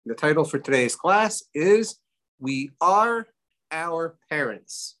The title for today's class is We Are Our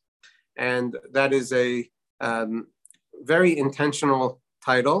Parents. And that is a very intentional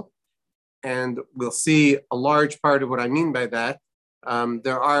title. And we'll see a large part of what I mean by that.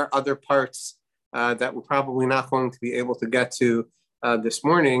 There are other parts that we're probably not going to be able to get to this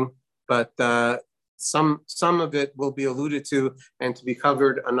morning, but some of it will be alluded to and to be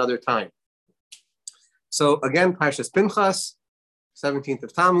covered another time. So again, Pashas Pinchas, 17th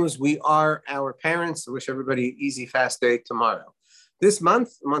of Tammuz, we are our parents. I wish everybody an easy fast day tomorrow. This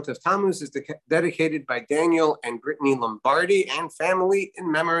month, the month of Tammuz, is dedicated by Daniel and Brittany Lombardi and family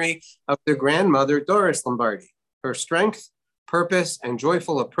in memory of their grandmother, Doris Lombardi. Her strength, purpose, and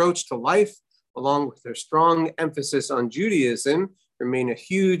joyful approach to life, along with her strong emphasis on Judaism, remain a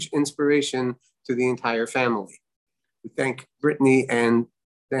huge inspiration to the entire family. We thank Brittany and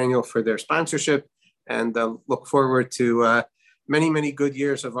Daniel for their sponsorship and look forward to many, many good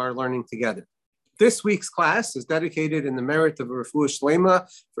years of our learning together. This week's class is dedicated in the merit of a refuah shlema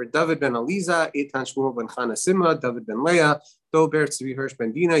for David ben Aliza, Eitan Shmuel ben Chana Sima, David ben Leah, Dober Tzvi Hirsch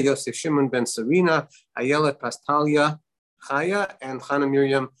ben Dina, Yosef Shimon ben Serena, Ayelet Pastalia Chaya, and Chana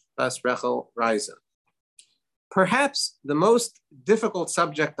Miriam bas Rachel Riza. Perhaps the most difficult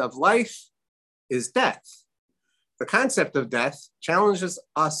subject of life is death. The concept of death challenges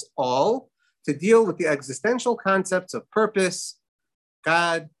us all to deal with the existential concepts of purpose,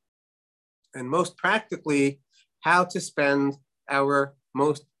 God, and most practically, how to spend our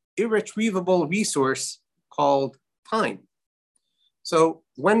most irretrievable resource called time. So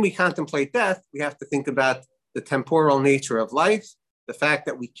when we contemplate death, we have to think about the temporal nature of life, the fact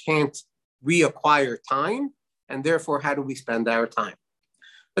that we can't reacquire time, and therefore, how do we spend our time?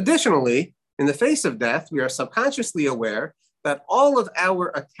 Additionally, in the face of death, we are subconsciously aware that all of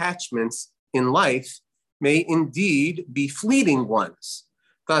our attachments in life may indeed be fleeting ones.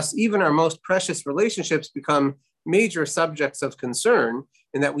 Thus, even our most precious relationships become major subjects of concern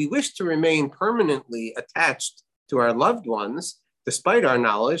in that we wish to remain permanently attached to our loved ones, despite our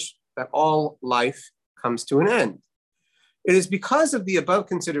knowledge that all life comes to an end. It is because of the above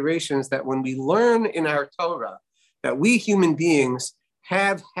considerations that when we learn in our Torah that we human beings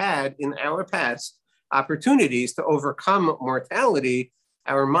have had in our past opportunities to overcome mortality,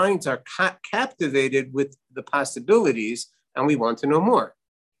 our minds are captivated with the possibilities and we want to know more.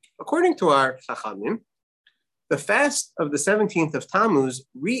 According to our Chachamim, the fast of the 17th of Tammuz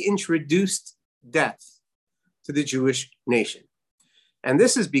reintroduced death to the Jewish nation. And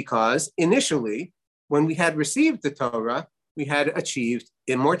this is because initially, when we had received the Torah, we had achieved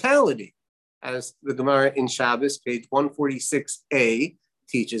immortality, as the Gemara in Shabbos, page 146a,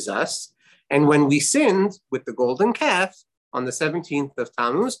 teaches us. And when we sinned with the golden calf on the 17th of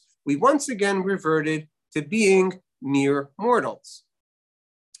Tammuz, we once again reverted to being mere mortals.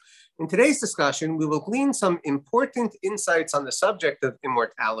 In today's discussion, we will glean some important insights on the subject of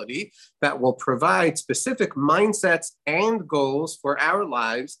immortality that will provide specific mindsets and goals for our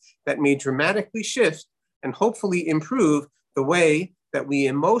lives that may dramatically shift and hopefully improve the way that we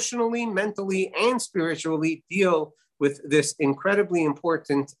emotionally, mentally, and spiritually deal with this incredibly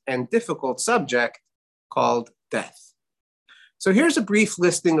important and difficult subject called death. So here's a brief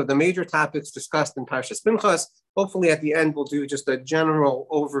listing of the major topics discussed in Pashas Pinchas. Hopefully at the end, we'll do just a general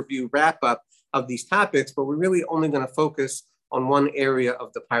overview wrap-up of these topics, but we're really only going to focus on one area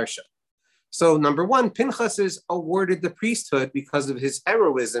of the Parsha. So number one, Pinchas is awarded the priesthood because of his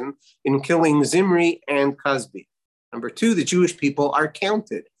heroism in killing Zimri and Cozbi. Number two, the Jewish people are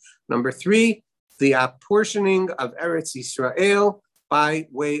counted. Number three, the apportioning of Eretz Yisrael by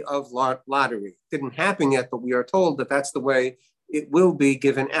way of lottery. It didn't happen yet, but we are told that that's the way it will be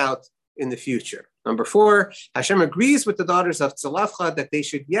given out in the future. Number four, Hashem agrees with the daughters of Tzalafcha that they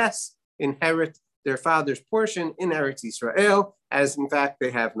should, yes, inherit their father's portion in Eretz Yisrael, as in fact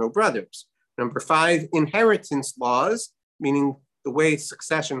they have no brothers. Number five, inheritance laws, meaning the way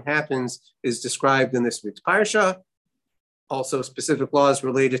succession happens is described in this week's Parsha. Also specific laws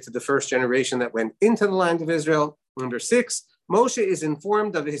related to the first generation that went into the land of Israel. Number six, Moshe is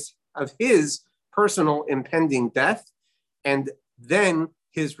informed of his personal impending death, and then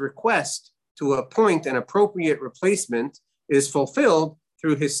his request to appoint an appropriate replacement is fulfilled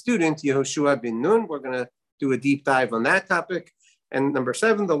through his student, Yehoshua ben Nun. We're going to do a deep dive on that topic. And number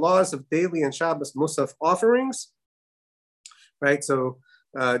seven, the laws of daily and Shabbos Musaf offerings, right? So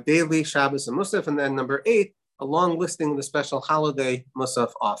daily Shabbos and Musaf. And then number eight, a long listing of the special holiday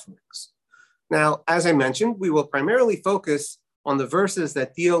Musaf offerings. Now, as I mentioned, we will primarily focus on the verses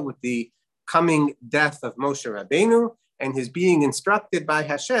that deal with the coming death of Moshe Rabbeinu and his being instructed by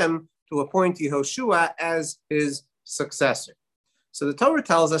Hashem to appoint Yehoshua as his successor. So the Torah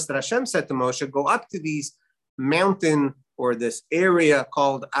tells us that Hashem said to Moshe, go up to these mountain or this area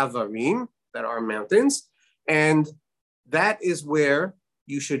called Avarim, that are mountains, and that is where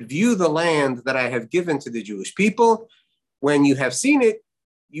you should view the land that I have given to the Jewish people. When you have seen it,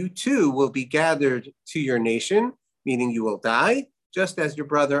 you too will be gathered to your nation, meaning you will die, just as your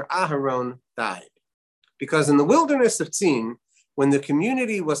brother Aharon died. Because in the wilderness of Tzin, when the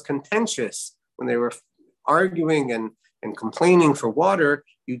community was contentious, when they were arguing and complaining for water,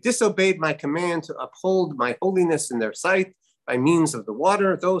 you disobeyed my command to uphold my holiness in their sight by means of the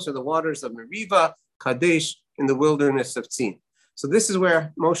water. Those are the waters of Meribah, Kadesh, in the wilderness of Tzin. So this is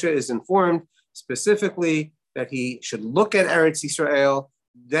where Moshe is informed specifically that he should look at Eretz Yisrael,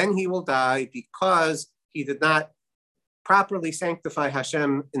 then he will die because he did not properly sanctify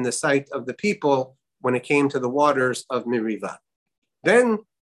Hashem in the sight of the people when it came to the waters of Meribah. Then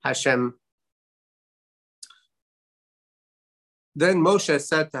Moshe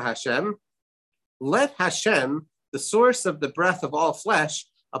said to Hashem, let Hashem, the source of the breath of all flesh,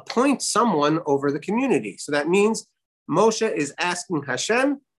 appoint someone over the community. So that means Moshe is asking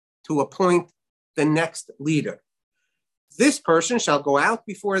Hashem to appoint the next leader. This person shall go out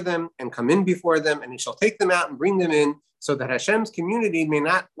before them and come in before them, and he shall take them out and bring them in, so that Hashem's community may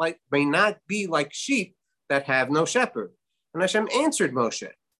not be like sheep that have no shepherd. And Hashem answered Moshe,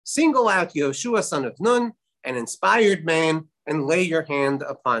 single out Yehoshua son of Nun, an inspired man, and lay your hand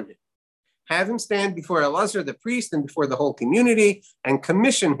upon him. Have him stand before Elazar the priest and before the whole community, and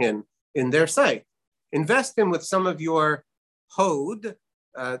commission him in their sight. Invest him with some of your hod.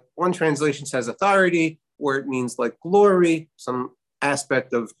 One translation says authority, or it means like glory, some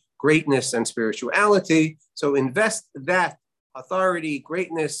aspect of greatness and spirituality. So invest that authority,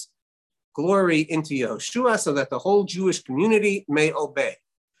 greatness, glory into Yehoshua so that the whole Jewish community may obey.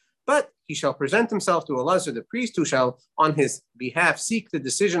 But he shall present himself to Elazar the priest, who shall on his behalf seek the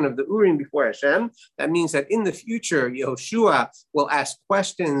decision of the Urim before Hashem. That means that in the future, Yehoshua will ask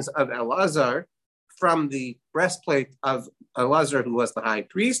questions of Elazar from the breastplate of Elazar, who was the high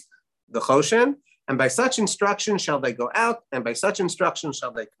priest, the Choshen. And by such instruction shall they go out, and by such instruction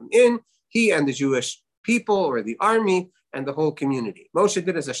shall they come in, he and the Jewish people or the army and the whole community. Moshe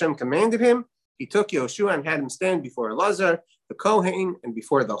did as Hashem commanded him. He took Yehoshua and had him stand before Elazar, the Kohen, and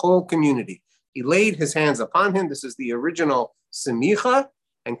before the whole community. He laid his hands upon him. This is the original Semicha,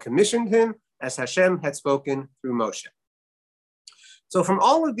 and commissioned him as Hashem had spoken through Moshe. So from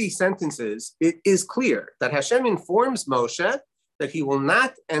all of these sentences, it is clear that Hashem informs Moshe that he will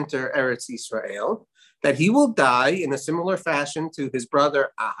not enter Eretz Yisrael, that he will die in a similar fashion to his brother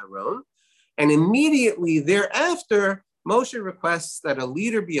Aharon, and immediately thereafter, Moshe requests that a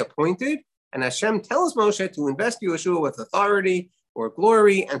leader be appointed, and Hashem tells Moshe to invest Yehoshua with authority or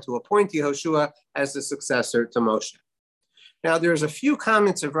glory and to appoint Yehoshua as the successor to Moshe. Now, there's a few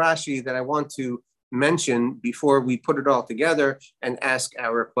comments of Rashi that I want to mention before we put it all together and ask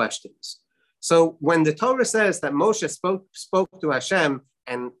our questions. So when the Torah says that Moshe spoke to Hashem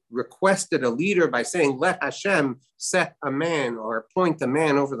and requested a leader by saying, let Hashem set a man or appoint a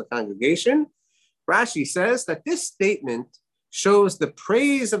man over the congregation, Rashi says that this statement shows the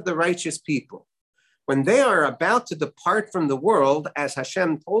praise of the righteous people. When they are about to depart from the world, as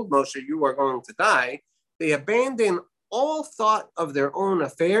Hashem told Moshe, you are going to die, they abandon all thought of their own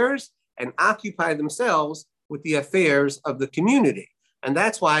affairs and occupy themselves with the affairs of the community. And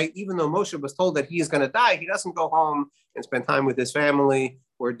that's why, even though Moshe was told that he is going to die, he doesn't go home and spend time with his family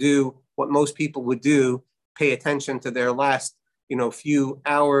or do what most people would do, pay attention to their last, few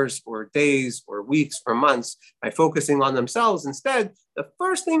hours or days or weeks or months by focusing on themselves. Instead, the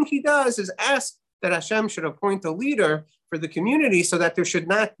first thing he does is ask that Hashem should appoint a leader for the community so that there should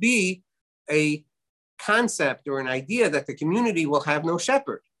not be a concept or an idea that the community will have no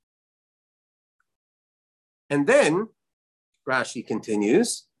shepherd. And then, Rashi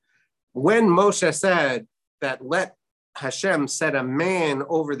continues, when Moshe said that let Hashem set a man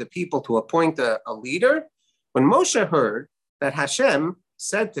over the people to appoint a leader, when Moshe heard that Hashem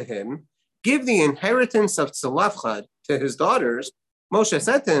said to him, give the inheritance of Tzalafchad to his daughters, Moshe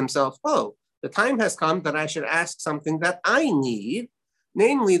said to himself, the time has come that I should ask something that I need,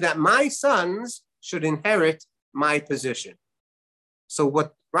 namely that my sons should inherit my position. So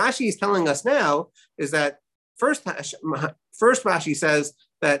what Rashi is telling us now is that First, Rashi says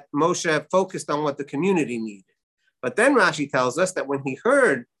that Moshe focused on what the community needed. But then Rashi tells us that when he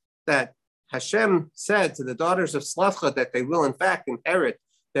heard that Hashem said to the daughters of Tzalafchad that they will in fact inherit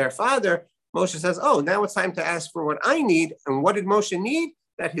their father, Moshe says, now it's time to ask for what I need. And what did Moshe need?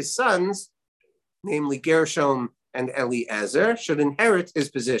 That his sons, namely Gershom and Eliezer, should inherit his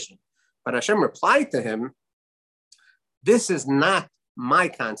position. But Hashem replied to him, This is not my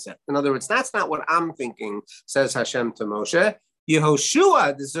concept. In other words, that's not what I'm thinking, says Hashem to Moshe.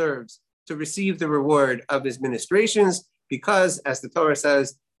 Yehoshua deserves to receive the reward of his ministrations because, as the Torah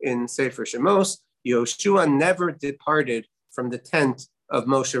says in Sefer Shemos, Yehoshua never departed from the tent of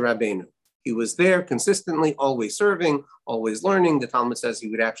Moshe Rabbeinu. He was there consistently, always serving, always learning. The Talmud says he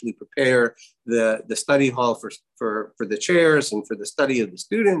would actually prepare the study hall for the chairs and for the study of the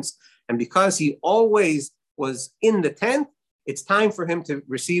students. And because he always was in the tent, it's time for him to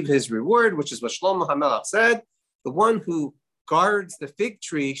receive his reward, which is what Shlomo HaMelech said: the one who guards the fig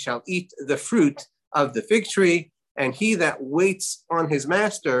tree shall eat the fruit of the fig tree, and he that waits on his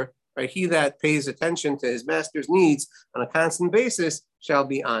master, right, he that pays attention to his master's needs on a constant basis shall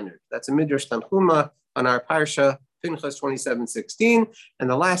be honored. That's a Midrash Tanchuma on our Parsha, Pinchas 27:16. And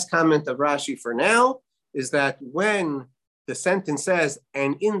the last comment of Rashi for now is that when the sentence says,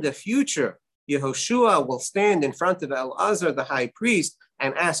 and in the future, Yehoshua will stand in front of Elazar, the high priest,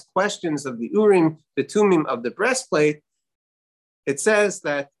 and ask questions of the Urim, the Tumim of the breastplate, it says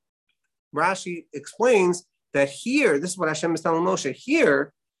that Rashi explains that here, this is what Hashem is telling Moshe,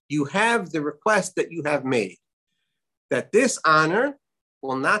 here you have the request that you have made, that this honor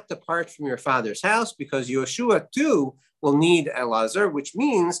will not depart from your father's house because Yehoshua too will need Elazar, which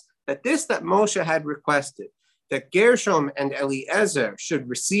means that this that Moshe had requested, that Gershom and Eliezer should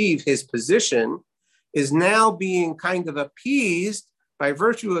receive his position, is now being kind of appeased by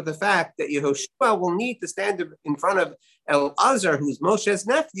virtue of the fact that Yehoshua will need to stand in front of Elazar, who's Moshe's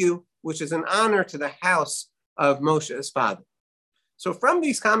nephew, which is an honor to the house of Moshe's father. So from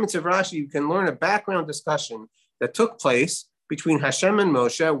these comments of Rashi, you can learn a background discussion that took place between Hashem and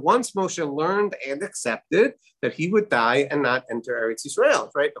Moshe once Moshe learned and accepted that he would die and not enter Eretz Yisrael,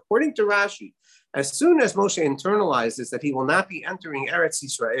 right? According to Rashi, as soon as Moshe internalizes that he will not be entering Eretz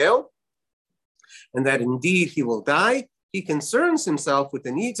Yisrael and that indeed he will die, he concerns himself with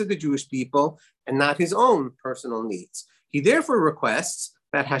the needs of the Jewish people and not his own personal needs. He therefore requests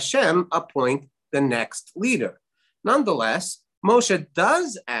that Hashem appoint the next leader. Nonetheless, Moshe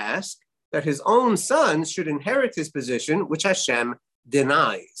does ask that his own sons should inherit his position, which Hashem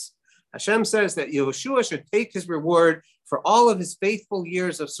denies. Hashem says that Yehoshua should take his reward for all of his faithful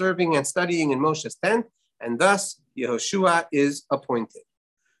years of serving and studying in Moshe's tent, and thus Yehoshua is appointed.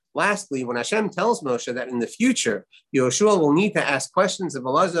 Lastly, when Hashem tells Moshe that in the future, Yehoshua will need to ask questions of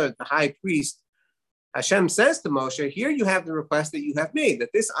Elazar, the high priest, Hashem says to Moshe, here you have the request that you have made,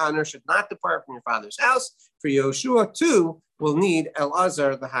 that this honor should not depart from your father's house, for Yehoshua too will need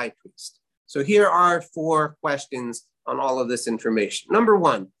Elazar, the high priest. So here are 4 questions on all of this information. Number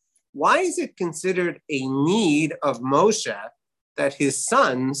 1, why is it considered a need of Moshe that his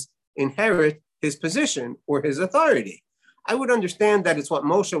sons inherit his position or his authority? I would understand that it's what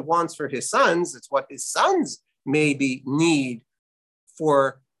Moshe wants for his sons. It's what his sons maybe need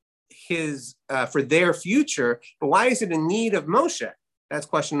for their future. But why is it a need of Moshe? That's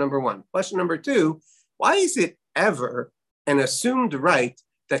question number 1. Question number 2, why is it ever an assumed right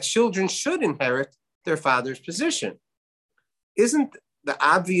that children should inherit their father's position? Isn't the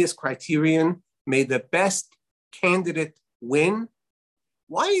obvious criterion, may the best candidate win?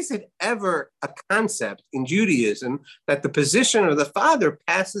 Why is it ever a concept in Judaism that the position of the father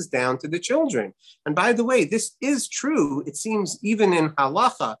passes down to the children? And by the way, this is true, it seems, even in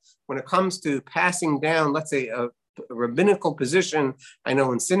halacha, when it comes to passing down, let's say, a rabbinical position. I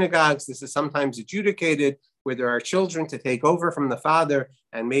know in synagogues, this is sometimes adjudicated where there are children to take over from the father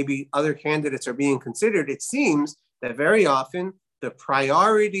and maybe other candidates are being considered. It seems that very often the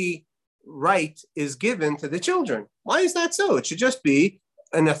priority right is given to the children. Why is that so? It should just be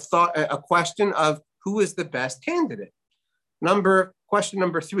a question of who is the best candidate. Question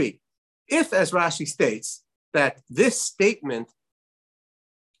number 3. If, as Rashi states, that this statement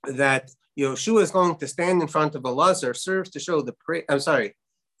that Yehoshua is going to stand in front of Elazar serves to show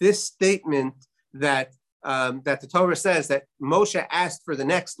this statement that the Torah says that Moshe asked for the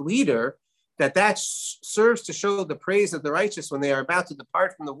next leader, that serves to show the praise of the righteous when they are about to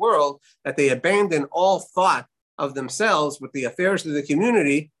depart from the world, that they abandon all thought of themselves with the affairs of the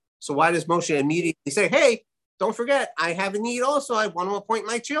community. So why does Moshe immediately say, hey, don't forget, I have a need also. I want to appoint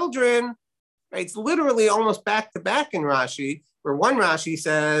my children. Right? It's literally almost back to back in Rashi, where one Rashi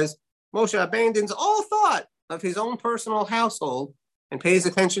says, Moshe abandons all thought of his own personal household and pays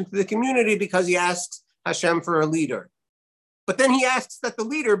attention to the community because he asks Hashem for a leader. But then he asks that the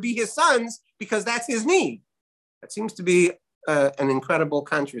leader be his sons because that's his need. That seems to be an incredible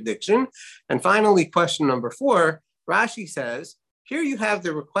contradiction. And finally, question number 4, Rashi says, here you have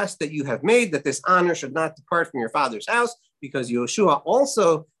the request that you have made that this honor should not depart from your father's house because Yehoshua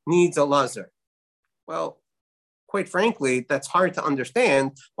also needs Elazar. Well, quite frankly, that's hard to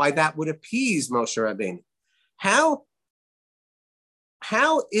understand why that would appease Moshe Rabbeinu.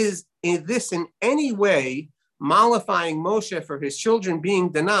 How is this in any way mollifying Moshe for his children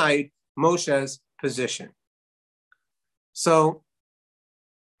being denied Moshe's position? So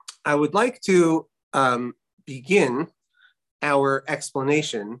I would like to begin our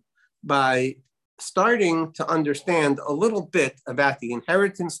explanation by starting to understand a little bit about the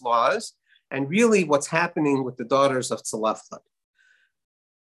inheritance laws and really what's happening with the daughters of Tzalafchad.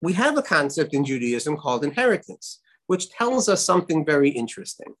 We have a concept in Judaism called inheritance, which tells us something very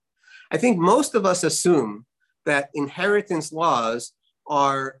interesting. I think most of us assume that inheritance laws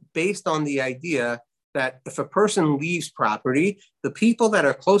are based on the idea that if a person leaves property, the people that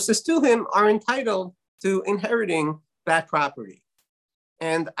are closest to him are entitled to inheriting that property.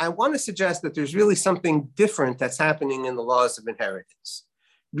 And I want to suggest that there's really something different that's happening in the laws of inheritance.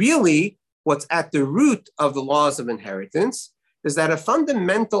 Really, what's at the root of the laws of inheritance is that a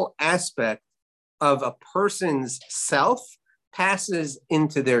fundamental aspect of a person's self passes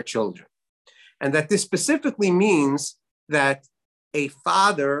into their children. And that this specifically means that a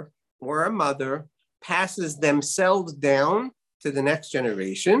father or a mother passes themselves down to the next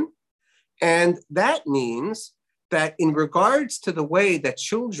generation. And that means that in regards to the way that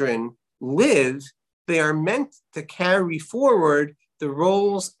children live, they are meant to carry forward the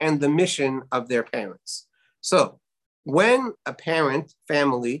roles and the mission of their parents. So when a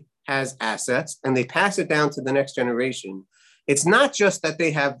family has assets and they pass it down to the next generation, it's not just that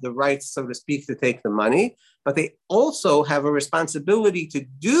they have the rights, so to speak, to take the money, but they also have a responsibility to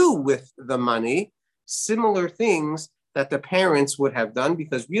do with the money similar things that the parents would have done,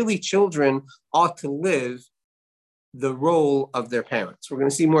 because really children ought to live the role of their parents. We're going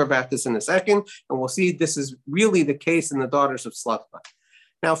to see more about this in a second, and we'll see this is really the case in the daughters of Tzalafchad.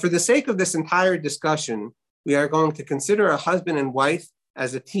 Now, for the sake of this entire discussion, we are going to consider a husband and wife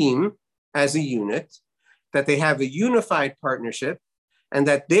as a team, as a unit, that they have a unified partnership, and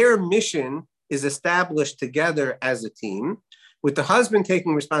that their mission is established together as a team, with the husband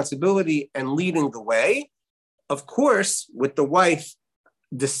taking responsibility and leading the way, of course, with the wife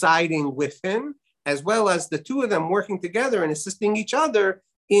deciding with him, as well as the two of them working together and assisting each other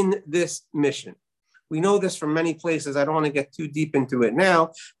in this mission. We know this from many places. I don't want to get too deep into it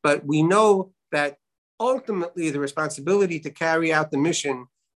now, but we know that ultimately the responsibility to carry out the mission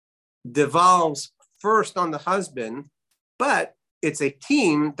devolves first on the husband, but it's a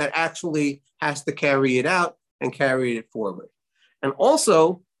team that actually has to carry it out and carry it forward. And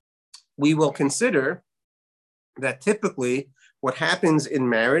also, we will consider that typically what happens in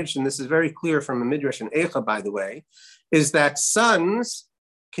marriage, and this is very clear from a Midrash in Eicha, by the way, is that sons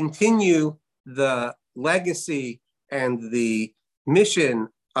continue the legacy and the mission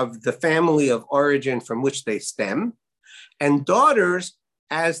of the family of origin from which they stem, and daughters,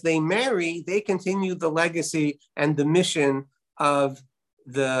 as they marry, they continue the legacy and the mission of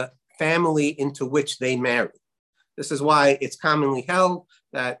the family into which they marry. This is why it's commonly held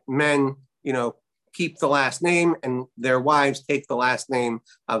that men, keep the last name and their wives take the last name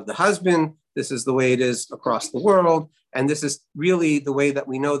of the husband. This is the way it is across the world. And this is really the way that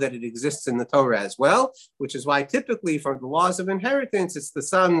we know that it exists in the Torah as well, which is why typically for the laws of inheritance, it's the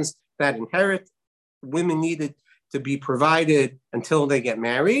sons that inherit. Women needed to be provided until they get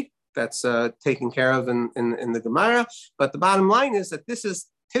married. That's taken care of in the Gemara. But the bottom line is that this is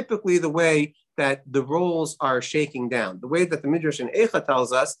typically the way that the roles are shaking down. The way that the Midrash in Eicha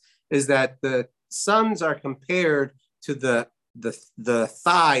tells us is that the sons are compared to the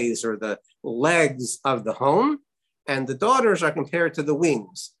thighs or the legs of the home, and the daughters are compared to the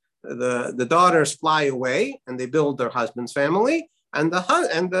wings. The daughters fly away and they build their husband's family, and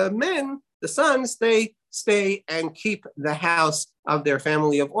the men, the sons, they stay and keep the house of their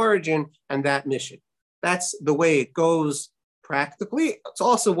family of origin and that mission. That's the way it goes practically. It's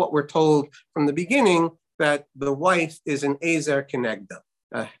also what we're told from the beginning, that the wife is an Ezer Kenegda,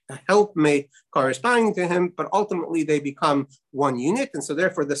 a helpmate corresponding to him, but ultimately they become one unit. And so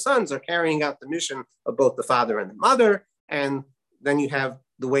therefore the sons are carrying out the mission of both the father and the mother. And then you have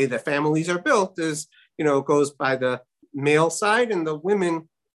the way that families are built is, goes by the male side, and the women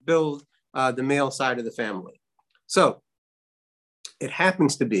build the male side of the family. So it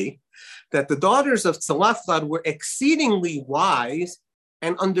happens to be that the daughters of Tzalafchad were exceedingly wise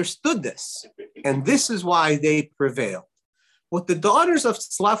and understood this. And this is why they prevailed. What the daughters of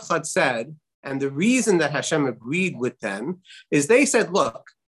Tzalafchad said, and the reason that Hashem agreed with them, is they said, look,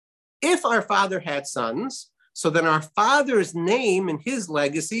 if our father had sons, so then our father's name and his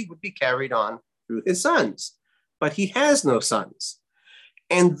legacy would be carried on through his sons. But he has no sons.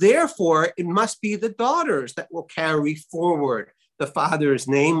 And therefore, it must be the daughters that will carry forward the father's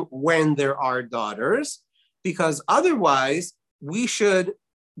name when there are daughters, because otherwise we should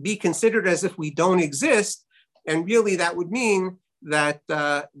be considered as if we don't exist. And really that would mean that,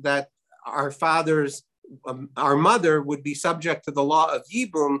 that our father's, our mother would be subject to the law of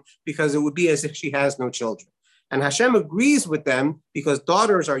Yibum, because it would be as if she has no children. And Hashem agrees with them because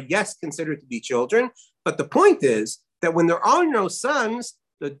daughters are, yes, considered to be children. But the point is that when there are no sons,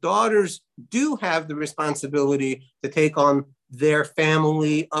 the daughters do have the responsibility to take on their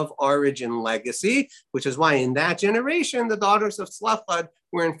family of origin legacy, which is why in that generation, the daughters of Slafad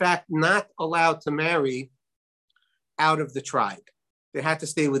were in fact not allowed to marry out of the tribe. They had to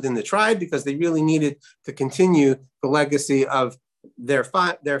stay within the tribe because they really needed to continue the legacy of their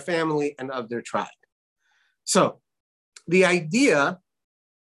family and of their tribe. So the idea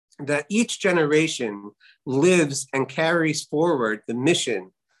that each generation lives and carries forward the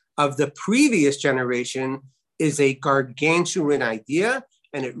mission of the previous generation is a gargantuan idea,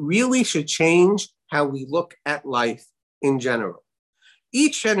 and it really should change how we look at life in general.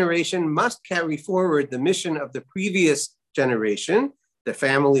 Each generation must carry forward the mission of the previous generation, the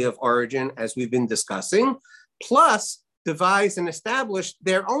family of origin, as we've been discussing, plus devise and establish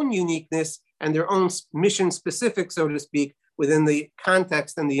their own uniqueness and their own mission specific, so to speak, within the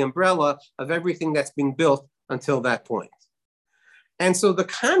context and the umbrella of everything that's been built until that point. And so the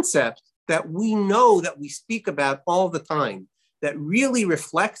concept that we know that we speak about all the time that really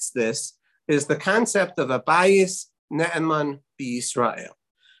reflects this is the concept of a bayis ne'eman b'Yisrael.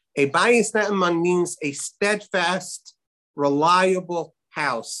 A bayis ne'eman means a steadfast, reliable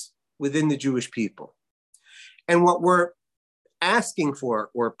house within the Jewish people. And what we're asking for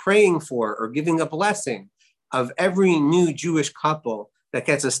or praying for or giving a blessing of every new Jewish couple that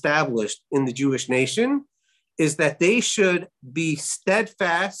gets established in the Jewish nation is that they should be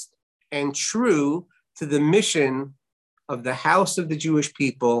steadfast and true to the mission of the house of the Jewish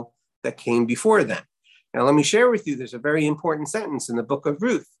people that came before them. Now, let me share with you, there's a very important sentence in the book of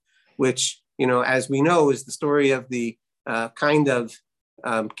Ruth, which, as we know, is the story of the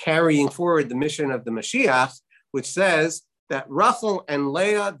carrying forward the mission of the Mashiach, which says that Rachel and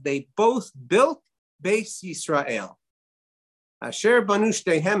Leah, they both built Beis Yisrael. Asher banu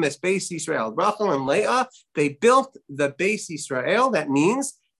shteihem es Beis Yisrael. Rachel and Leah, they built the Beis Yisrael. That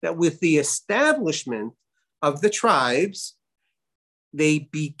means that with the establishment of the tribes, they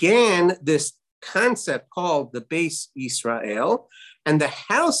began this concept called the Beis Yisrael, and the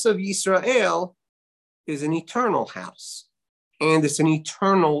house of Yisrael is an eternal house, and it's an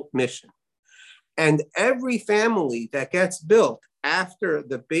eternal mission. And every family that gets built after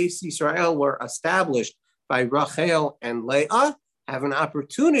the Beis Yisrael were established by Rachel and Leah have an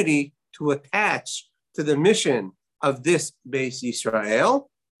opportunity to attach to the mission of this Beis Yisrael,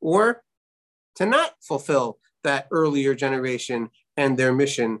 or to not fulfill that earlier generation and their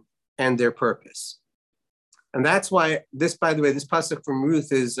mission and their purpose. And that's why this, by the way, this pasuk from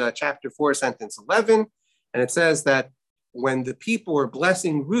Ruth is chapter 4, sentence 11. And it says that when the people were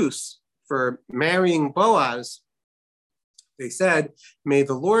blessing Ruth for marrying Boaz, they said, may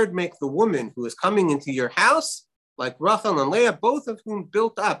the Lord make the woman who is coming into your house like Rachel and Leah, both of whom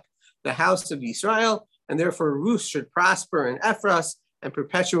built up the house of Israel, and therefore Ruth should prosper in Ephras and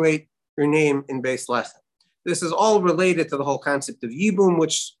perpetuate your name in Beis Lechem. This is all related to the whole concept of Yibum,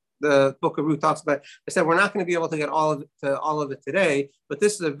 which the book of Ruth talks about. I said we're not going to be able to get all of it today, but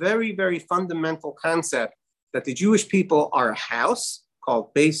this is a very, very fundamental concept that the Jewish people are a house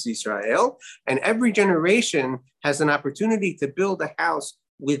called Beis Yisrael, and every generation has an opportunity to build a house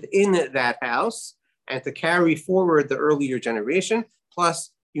within that house and to carry forward the earlier generation,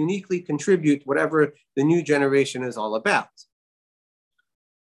 plus uniquely contribute whatever the new generation is all about.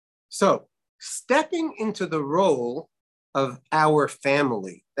 So, stepping into the role of our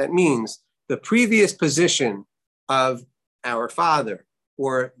family, that means the previous position of our father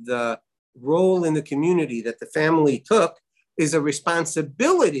or the role in the community that the family took, is a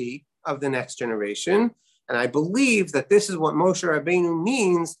responsibility of the next generation. And I believe that this is what Moshe Rabbeinu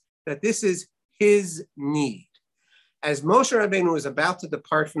means, that this is his need. As Moshe Rabbeinu was about to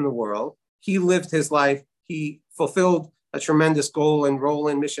depart from the world, he lived his life, he fulfilled a tremendous goal and role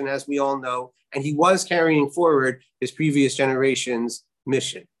and mission, as we all know, and he was carrying forward his previous generation's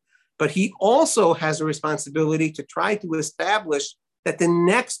mission. But he also has a responsibility to try to establish that the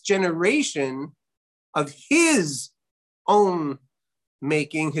next generation of his own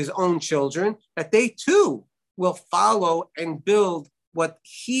making, his own children, that they too will follow and build what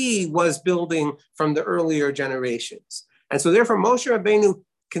he was building from the earlier generations. And so therefore Moshe Rabbeinu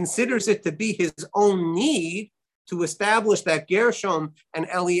considers it to be his own need to establish that Gershom and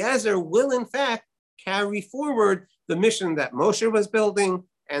Eliezer will in fact carry forward the mission that Moshe was building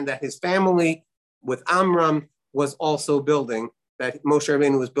and that his family with Amram was also building, that Moshe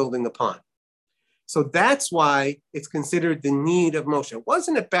Rabbeinu was building upon. So that's why it's considered the need of Moshe. It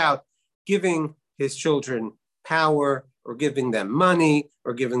wasn't about giving his children power or giving them money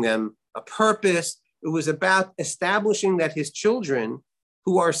or giving them a purpose. It was about establishing that his children,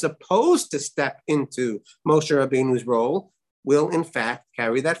 who are supposed to step into Moshe Rabbeinu's role, will in fact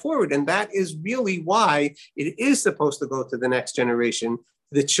carry that forward. And that is really why it is supposed to go to the next generation,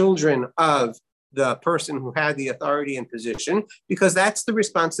 the children of the person who had the authority and position, because that's the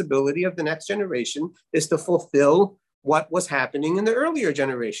responsibility of the next generation, is to fulfill what was happening in the earlier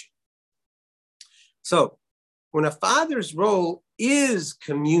generation. So when a father's role is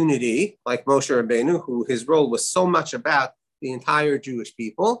community, like Moshe Rabbeinu, who his role was so much about the entire Jewish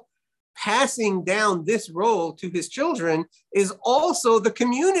people, passing down this role to his children is also the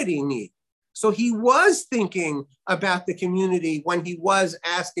community need. So he was thinking about the community when he was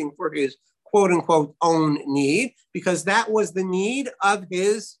asking for his quote unquote own need, because that was the need of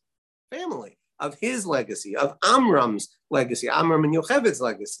his family, of his legacy, of Amram's legacy, Amram and Yocheved's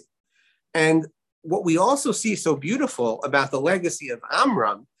legacy. And what we also see so beautiful about the legacy of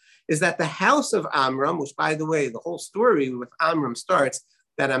Amram is that the house of Amram, which by the way, the whole story with Amram starts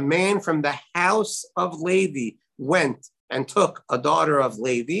that a man from the house of Levi went and took a daughter of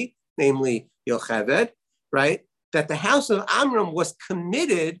Levi, namely Yocheved, right? That the house of Amram was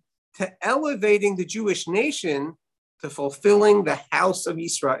committed to elevating the Jewish nation to fulfilling the house of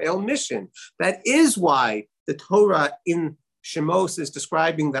Israel mission. That is why the Torah in Shemos is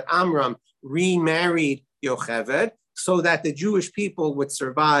describing that Amram remarried Yocheved so that the Jewish people would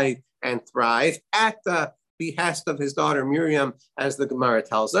survive and thrive at the behest of his daughter Miriam, as the Gemara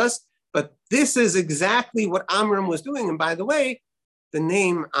tells us. But this is exactly what Amram was doing. And by the way, the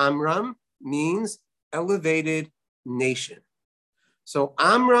name Amram means elevated nation. So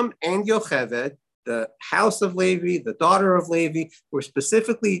Amram and Yocheved, the house of Levi, the daughter of Levi, were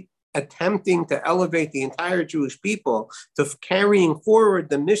specifically attempting to elevate the entire Jewish people to carrying forward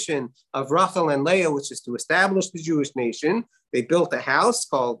the mission of Rachel and Leah, which is to establish the Jewish nation. They built a house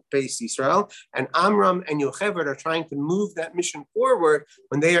called Beis Yisrael, and Amram and Yocheved are trying to move that mission forward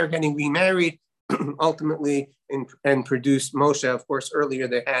when they are getting remarried, ultimately, and produce Moshe. Of course, earlier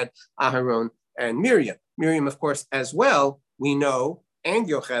they had Aharon and Miriam. Miriam, of course, as well, we know, and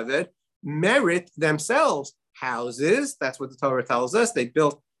Yocheved merit themselves houses. That's what the Torah tells us. They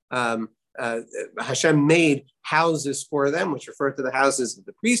built, Hashem made houses for them, which refer to the houses of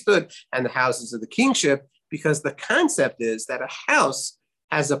the priesthood and the houses of the kingship, because the concept is that a house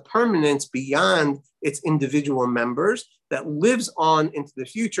has a permanence beyond its individual members that lives on into the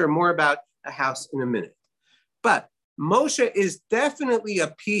future. More about a house in a minute. But Moshe is definitely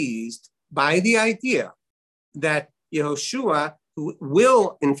appeased by the idea that Yehoshua, who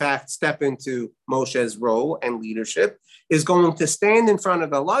will in fact step into Moshe's role and leadership, is going to stand in front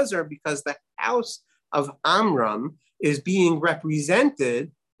of Elazar, because the house of Amram is being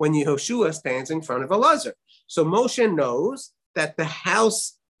represented when Yehoshua stands in front of Elazar. So Moshe knows that the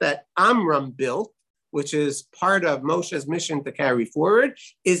house that Amram built, which is part of Moshe's mission to carry forward,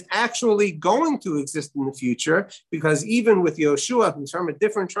 is actually going to exist in the future, because even with Yehoshua, who's from a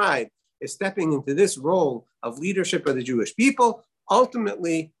different tribe, is stepping into this role of leadership of the Jewish people,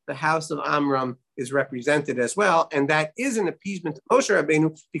 ultimately the house of Amram is represented as well. And that is an appeasement to Moshe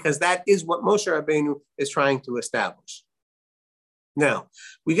Rabbeinu, because that is what Moshe Rabbeinu is trying to establish. Now,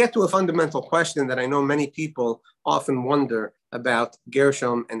 we get to a fundamental question that I know many people often wonder about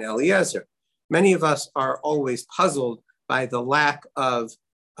Gershom and Eliezer. Many of us are always puzzled by the lack of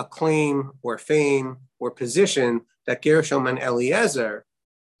acclaim or fame or position that Gershom and Eliezer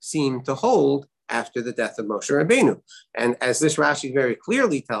seem to hold after the death of Moshe Rabbeinu. And as this Rashi very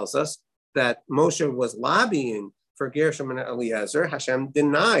clearly tells us, that Moshe was lobbying for Gershom and Eliezer, Hashem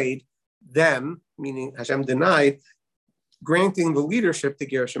denied them, meaning Hashem denied granting the leadership to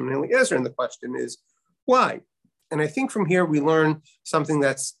Gershom and Eliezer. And the question is, why? And I think from here we learn something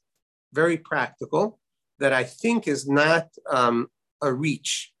that's very practical, that I think is not a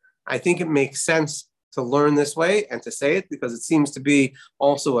reach. I think it makes sense to learn this way and to say it, because it seems to be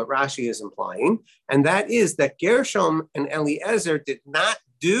also what Rashi is implying. And that is that Gershom and Eliezer did not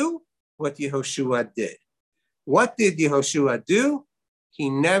do what Yehoshua did. What did Yehoshua do? He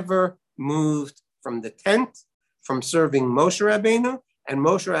never moved from the tent, from serving Moshe Rabbeinu and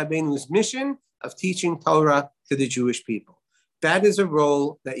Moshe Rabbeinu's mission of teaching Torah to the Jewish people. That is a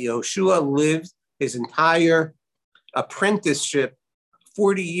role that Yehoshua lived his entire apprenticeship,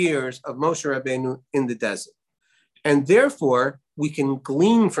 40 years of Moshe Rabbeinu in the desert. And therefore, we can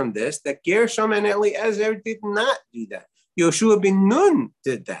glean from this that Gershom and Eliezer did not do that. Yoshua ben Nun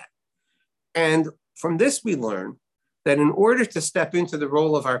did that. And from this, we learn that in order to step into the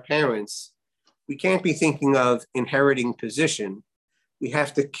role of our parents, we can't be thinking of inheriting position. We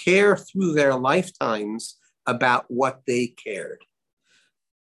have to care through their lifetimes about what they cared.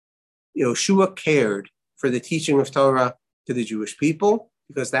 Yoshua cared for the teaching of Torah to the Jewish people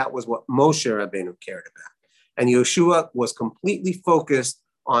because that was what Moshe Rabbeinu cared about. And Yoshua was completely focused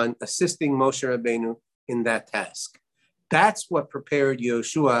on assisting Moshe Rabbeinu in that task. That's what prepared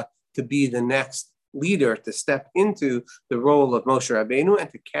Yoshua to be the next leader, to step into the role of Moshe Rabbeinu and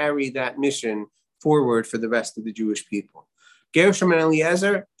to carry that mission forward for the rest of the Jewish people. Gershom and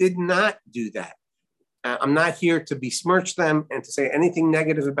Eliezer did not do that. I'm not here to besmirch them and to say anything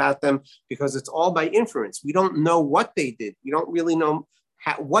negative about them because it's all by inference. We don't know what they did. We don't really know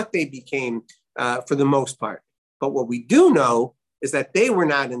what they became for the most part. But what we do know is that they were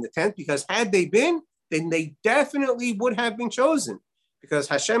not in the tent, because had they been, then they definitely would have been chosen, because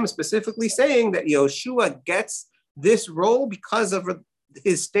Hashem is specifically saying that Yoshua gets this role because of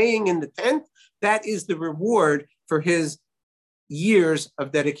his staying in the tent. That is the reward for his years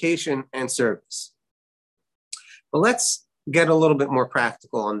of dedication and service. But let's get a little bit more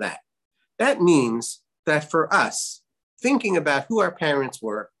practical on that. That means that for us, thinking about who our parents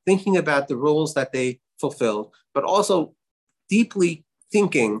were, thinking about the roles that they fulfilled, but also deeply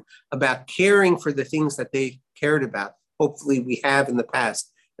thinking about caring for the things that they cared about, hopefully we have in the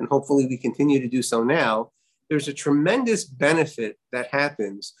past, and hopefully we continue to do so now, there's a tremendous benefit that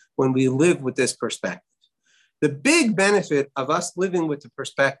happens when we live with this perspective. The big benefit of us living with the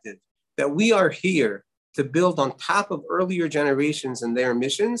perspective that we are here to build on top of earlier generations and their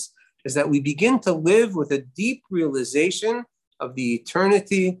missions is that we begin to live with a deep realization of the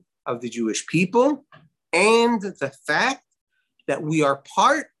eternity of the Jewish people and the fact that we are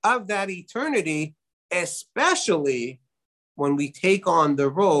part of that eternity, especially when we take on the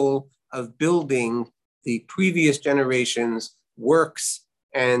role of building the previous generation's works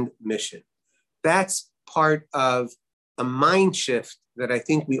and mission. That's part of a mind shift that I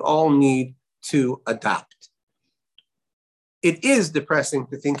think we all need to adopt. It is depressing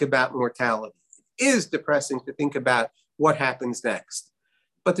to think about mortality. It is depressing to think about what happens next.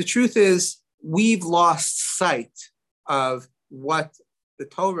 But the truth is, we've lost sight of what the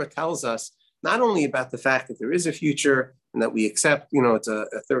Torah tells us, not only about the fact that there is a future and that we accept, it's a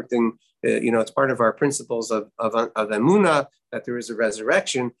third thing, it's part of our principles of emunah, that there is a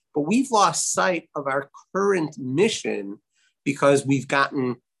resurrection, but we've lost sight of our current mission because we've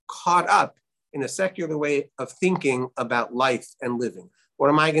gotten caught up in a secular way of thinking about life and living. What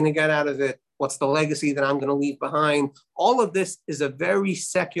am I going to get out of it? What's the legacy that I'm going to leave behind? All of this is a very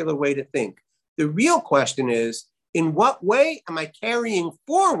secular way to think. The real question is, in what way am I carrying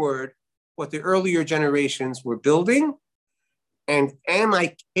forward what the earlier generations were building? And am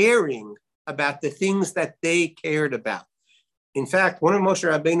I caring about the things that they cared about? In fact, one of Moshe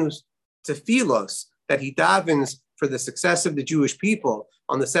Rabbeinu's tefillos that he davens for the success of the Jewish people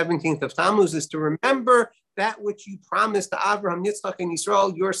on the 17th of Tammuz is to remember that which you promised to Abraham, Yitzchak, and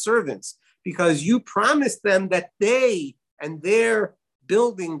Yisrael, your servants, because you promised them that they and their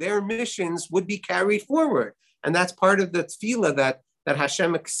building, their missions would be carried forward. And that's part of the tefillah that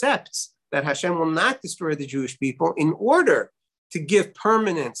Hashem accepts, that Hashem will not destroy the Jewish people in order to give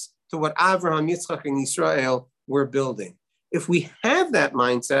permanence to what Abraham, Yitzchak, and Yisrael were building. If we have that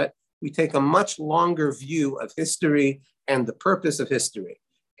mindset, we take a much longer view of history and the purpose of history,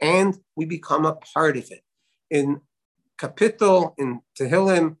 and we become a part of it. In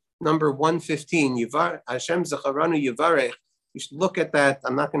Tehillim number 115, Hashem Zacharanu Yivarech, you should look at that.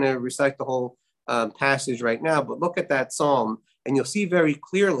 I'm not going to recite the whole passage right now, but look at that psalm, and you'll see very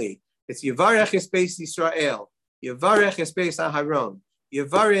clearly, it's Yivarech Esbeis Yisrael, Yivarech Esbeis Aharon,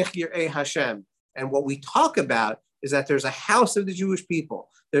 Yivarech Yirei Hashem. And what we talk about is that there's a house of the Jewish people.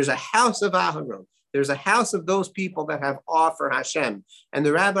 There's a house of Aharon. There's a house of those people that have awe for Hashem. And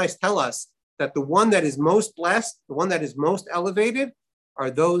the rabbis tell us that the one that is most blessed, the one that is most elevated, are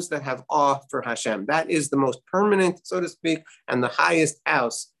those that have awe for Hashem. That is the most permanent, so to speak, and the highest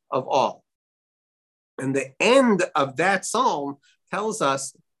house of all. And the end of that psalm tells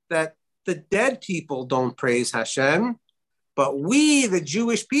us that the dead people don't praise Hashem, but we, the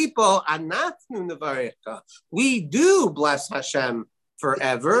Jewish people, we do bless Hashem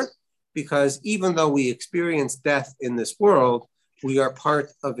forever, because even though we experience death in this world, we are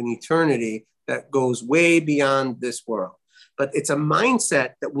part of an eternity that goes way beyond this world. But it's a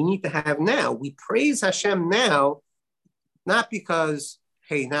mindset that we need to have now. We praise Hashem now, not because,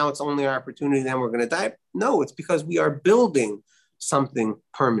 hey, now it's only our opportunity, then we're going to die. No, it's because we are building something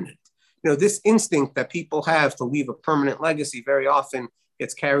permanent. This instinct that people have to leave a permanent legacy very often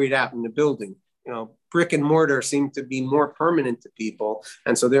gets carried out in the building. Brick and mortar seem to be more permanent to people.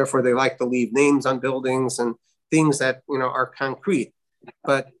 And so therefore they like to leave names on buildings and things that, are concrete.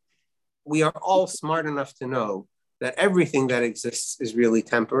 But we are all smart enough to know that everything that exists is really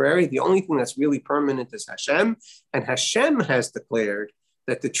temporary. The only thing that's really permanent is Hashem. And Hashem has declared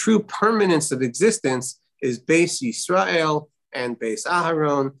that the true permanence of existence is Beis Yisrael and Beis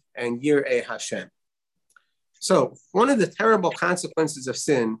Aharon and Yir'eh Hashem. So one of the terrible consequences of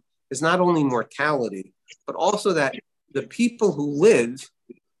sin is not only mortality, but also that the people who live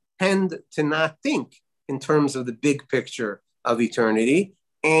tend to not think in terms of the big picture of eternity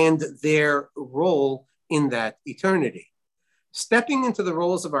and their role in that eternity. Stepping into the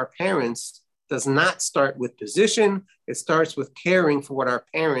roles of our parents does not start with position. It starts with caring for what our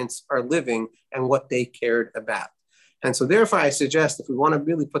parents are living and what they cared about. And so therefore, I suggest if we want to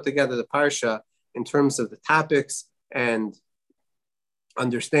really put together the Parsha in terms of the topics and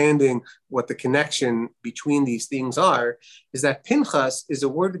understanding what the connection between these things are, is that Pinchas is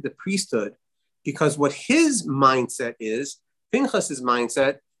awarded the priesthood because what his mindset is, Pinchas's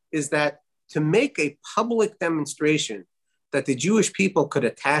mindset, is that to make a public demonstration that the Jewish people could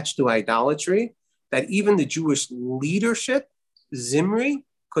attach to idolatry, that even the Jewish leadership, Zimri,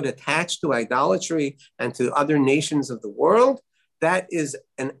 could attach to idolatry and to other nations of the world, that is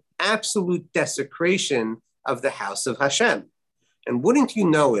an absolute desecration of the house of Hashem. And wouldn't you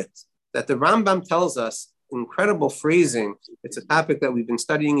know it, that the Rambam tells us incredible phrasing. It's a topic that we've been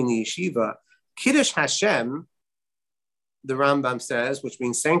studying in the yeshiva. Kiddush Hashem, the Rambam says, which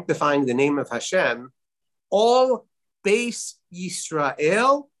means sanctifying the name of Hashem, all Beis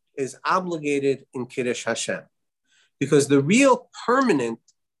Yisrael is obligated in Kiddush Hashem. Because the real permanent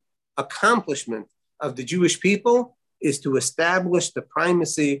accomplishment of the Jewish people is to establish the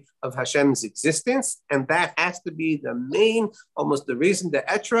primacy of Hashem's existence. And that has to be the main, almost the reason, the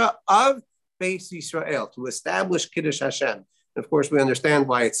etra of Beis Yisrael, to establish Kiddush Hashem. And of course, we understand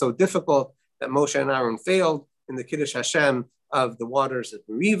why it's so difficult that Moshe and Aaron failed in the Kiddush Hashem of the waters of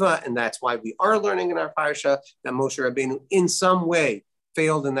Meriva. And that's why we are learning in our Parsha that Moshe Rabbeinu in some way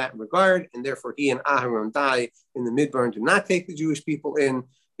failed in that regard. And therefore he and Aharon die in the Midbar and do not take the Jewish people in.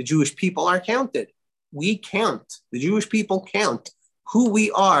 The Jewish people are counted. We count. The Jewish people count. Who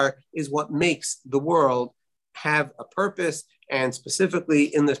we are is what makes the world have a purpose, and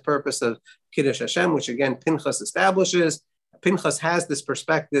specifically in this purpose of Kiddush Hashem, which again Pinchas establishes. Pinchas has this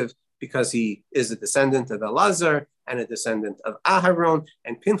perspective because he is a descendant of Elazar and a descendant of Aharon,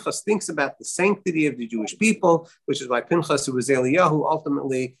 and Pinchas thinks about the sanctity of the Jewish people, which is why Pinchas, who was Eliyahu,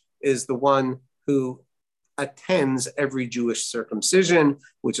 ultimately is the one who attends every Jewish circumcision,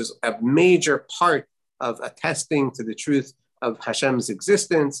 which is a major part of attesting to the truth of Hashem's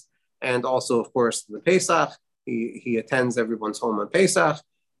existence. And also, of course, the Pesach, he attends everyone's home on Pesach.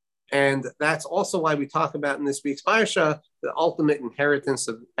 And that's also why we talk about in this week's Parsha, the ultimate inheritance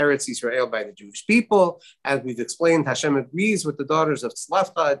of Eretz Yisrael by the Jewish people. As we've explained, Hashem agrees with the daughters of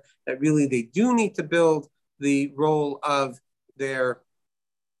Tzlafchad that really they do need to build the role of their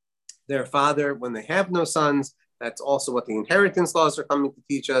father when they have no sons. That's also what the inheritance laws are coming to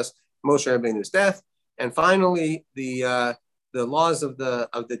teach us, Moshe Rabbeinu's death. And finally, the laws of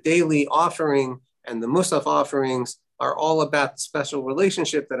the daily offering and the Musaf offerings are all about the special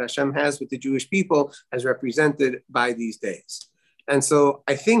relationship that Hashem has with the Jewish people as represented by these days. And so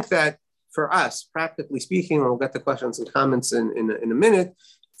I think that for us, practically speaking, and we'll get to questions and comments in a minute,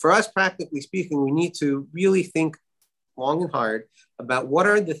 for us, practically speaking, we need to really think long and hard about what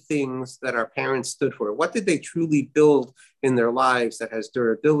are the things that our parents stood for. What did they truly build in their lives that has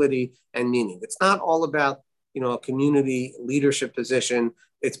durability and meaning? It's not all about, a community leadership position.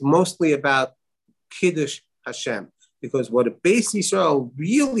 It's mostly about Kiddush Hashem, because what a Beis Yisrael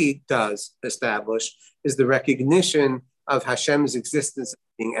really does establish is the recognition of Hashem's existence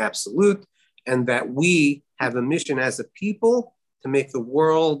being absolute, and that we have a mission as a people to make the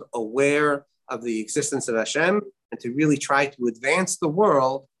world aware of the existence of Hashem and to really try to advance the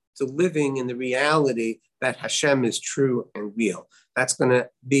world to living in the reality that Hashem is true and real. That's going to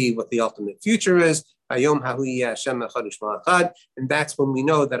be what the ultimate future is. And that's when we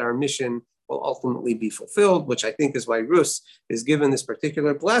know that our mission will ultimately be fulfilled, which I think is why Rus is given this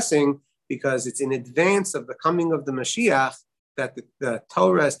particular blessing, because it's in advance of the coming of the Mashiach that the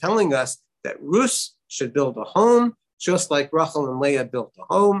Torah is telling us that Rus should build a home, just like Rachel and Leah built a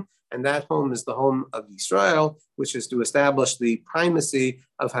home. And that home is the home of Israel, which is to establish the primacy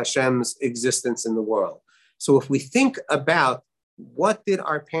of Hashem's existence in the world. So if we think about what did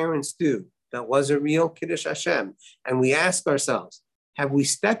our parents do that was a real Kiddush Hashem? And we ask ourselves, have we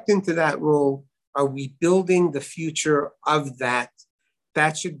stepped into that role? Are we building the future of that?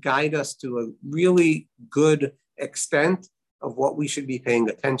 That should guide us to a really good extent of what we should be paying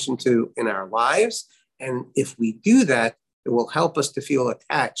attention to in our lives. And if we do that, it will help us to feel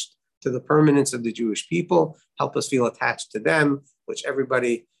attached to the permanence of the Jewish people, help us feel attached to them, which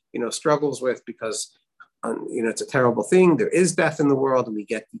everybody, struggles with because, it's a terrible thing. There is death in the world and we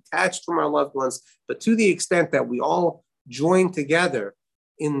get detached from our loved ones. But to the extent that we all join together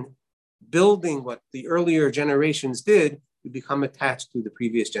in building what the earlier generations did, we become attached to the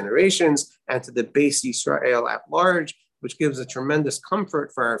previous generations and to the Beis Yisrael at large, which gives a tremendous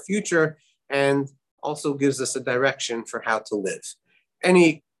comfort for our future and also gives us a direction for how to live.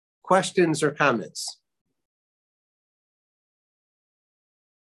 Any questions or comments?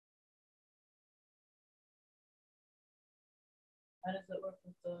 How does it work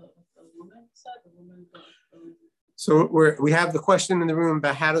with the woman side? So we have the question in the room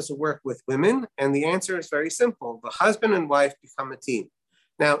about how does it work with women? And the answer is very simple. The husband and wife become a team.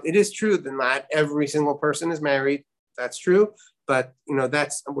 Now, it is true that not every single person is married. That's true. But,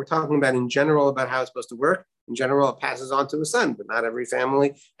 we're talking about in general about how it's supposed to work. In general, it passes on to a son, but not every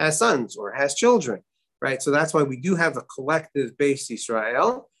family has sons or has children, right? So that's why we do have a collective Beis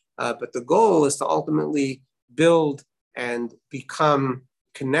Yisrael. But the goal is to ultimately build and become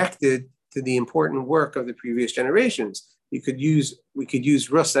connected to the important work of the previous generations. We could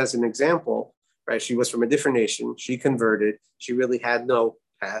use Rus as an example, right? She was from a different nation. She converted. She really had no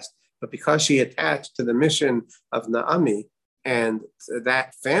past, but because she attached to the mission of Naomi and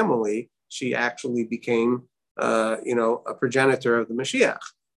that family, she actually became, a progenitor of the Mashiach.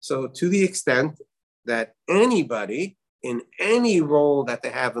 So to the extent that anybody in any role that they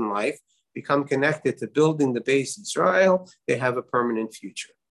have in life become connected to building the Beis Yisrael, they have a permanent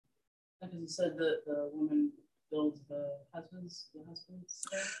future. Because you said that the woman builds the husband's.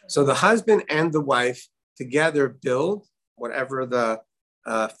 So the husband and the wife together build whatever the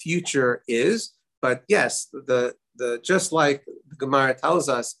future is. But yes, the just like the Gemara tells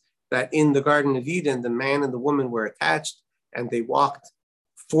us that in the Garden of Eden, the man and the woman were attached and they walked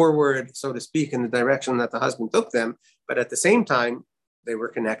forward, so to speak, in the direction that the husband took them. But at the same time, they were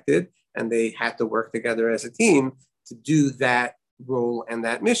connected and they had to work together as a team to do that role and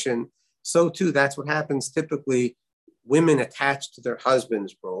that mission. So too, that's what happens typically. Women attached to their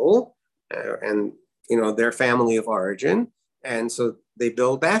husband's role and their family of origin, and so they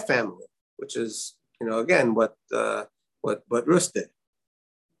build that family, which is again what Rus did.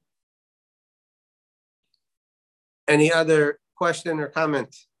 Any other question or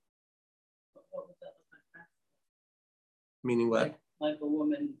comment? What would that look like? Meaning what? Like a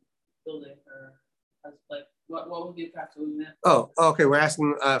woman building her husband. Like what would be a practical example? Oh, okay. We're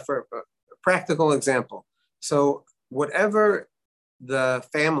asking for a practical example. So whatever the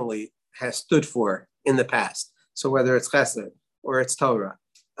family has stood for in the past, so whether it's Chesed or it's Torah,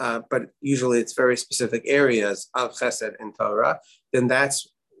 but usually it's very specific areas of Chesed and Torah, then that's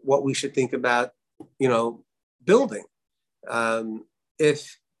what we should think about, building.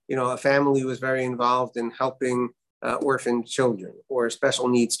 If, a family was very involved in helping orphan children or special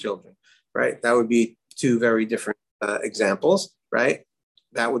needs children, right? That would be two very different examples, right?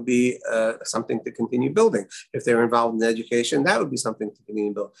 That would be something to continue building. If they're involved in education, that would be something to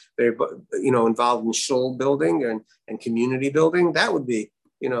continue building. They're, involved in shul building and community building, that would be,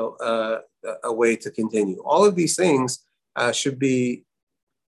 a way to continue. All of these things should be,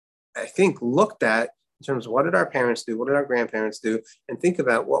 I think, looked at in terms of what did our parents do, what did our grandparents do, and think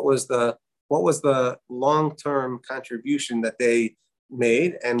about what was the long-term contribution that they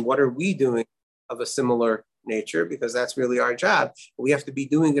made, and what are we doing of a similar nature, because that's really our job. We have to be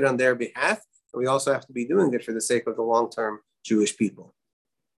doing it on their behalf, and we also have to be doing it for the sake of the long-term Jewish people.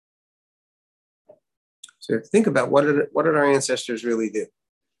 So think about what did our ancestors really do.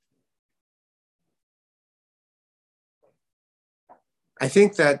 I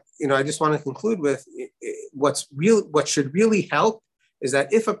think that, I just want to conclude with what should really help is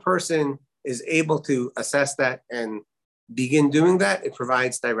that if a person is able to assess that and begin doing that, it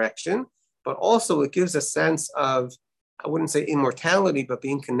provides direction, but also it gives a sense of, I wouldn't say immortality, but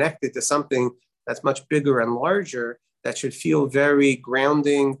being connected to something that's much bigger and larger that should feel very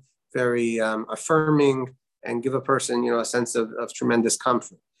grounding, very affirming, and give a person, a sense of tremendous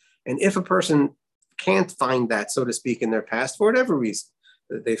comfort. And if a person can't find that, so to speak, in their past for whatever reason,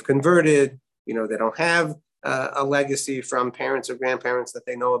 that they've converted, they don't have a legacy from parents or grandparents that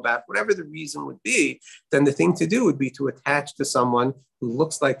they know about, whatever the reason would be, then the thing to do would be to attach to someone who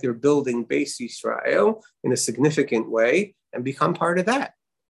looks like they're building Beis Yisrael in a significant way and become part of that.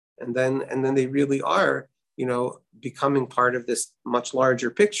 And then they really are, becoming part of this much larger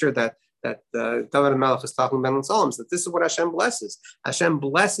picture that David HaMelech is talking about in Psalms, that this is what Hashem blesses. Hashem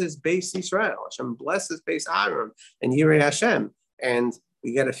blesses Beis Yisrael. Hashem blesses Beis Aaron and Yirei Hashem. And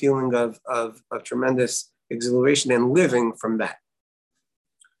we get a feeling of tremendous exhilaration and living from that.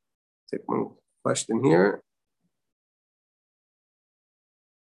 Take one question here.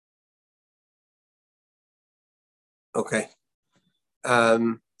 Okay.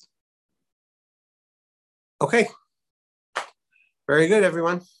 Okay. Very good,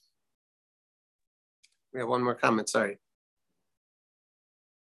 everyone. We have one more comment, sorry.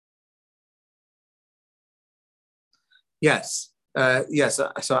 Yes. Yes.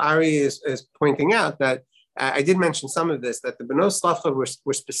 So Ari is pointing out that I did mention some of this, that the Benos Slavcha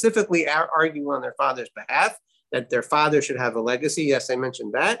were specifically arguing on their father's behalf, that their father should have a legacy. Yes, I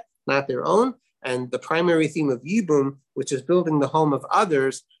mentioned that, not their own. And the primary theme of Yibum, which is building the home of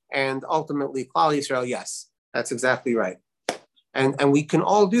others, and ultimately Klal Yisrael, yes, that's exactly right. And we can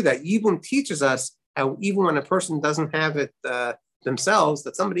all do that. Yibum teaches us how even when a person doesn't have it themselves,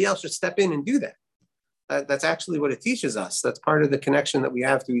 that somebody else should step in and do that. That's actually what it teaches us. That's part of the connection that we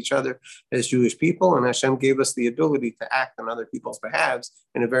have to each other as Jewish people. And Hashem gave us the ability to act on other people's behalves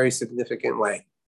in a very significant way.